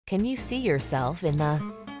Can you see yourself in the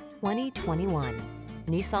 2021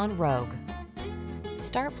 Nissan Rogue?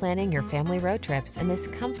 Start planning your family road trips in this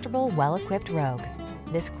comfortable, well-equipped Rogue.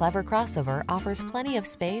 This clever crossover offers plenty of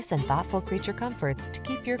space and thoughtful creature comforts to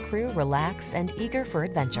keep your crew relaxed and eager for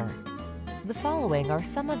adventure. The following are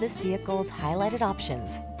some of this vehicle's highlighted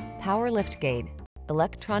options: power liftgate,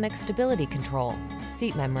 electronic stability control,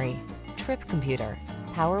 seat memory, trip computer,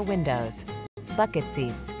 power windows, bucket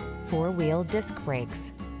seats, four-wheel disc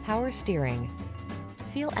brakes, power steering.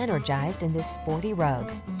 Feel energized in this sporty Rogue.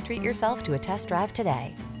 Treat yourself to a test drive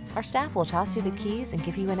today. Our staff will toss you the keys and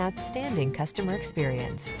give you an outstanding customer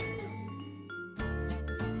experience.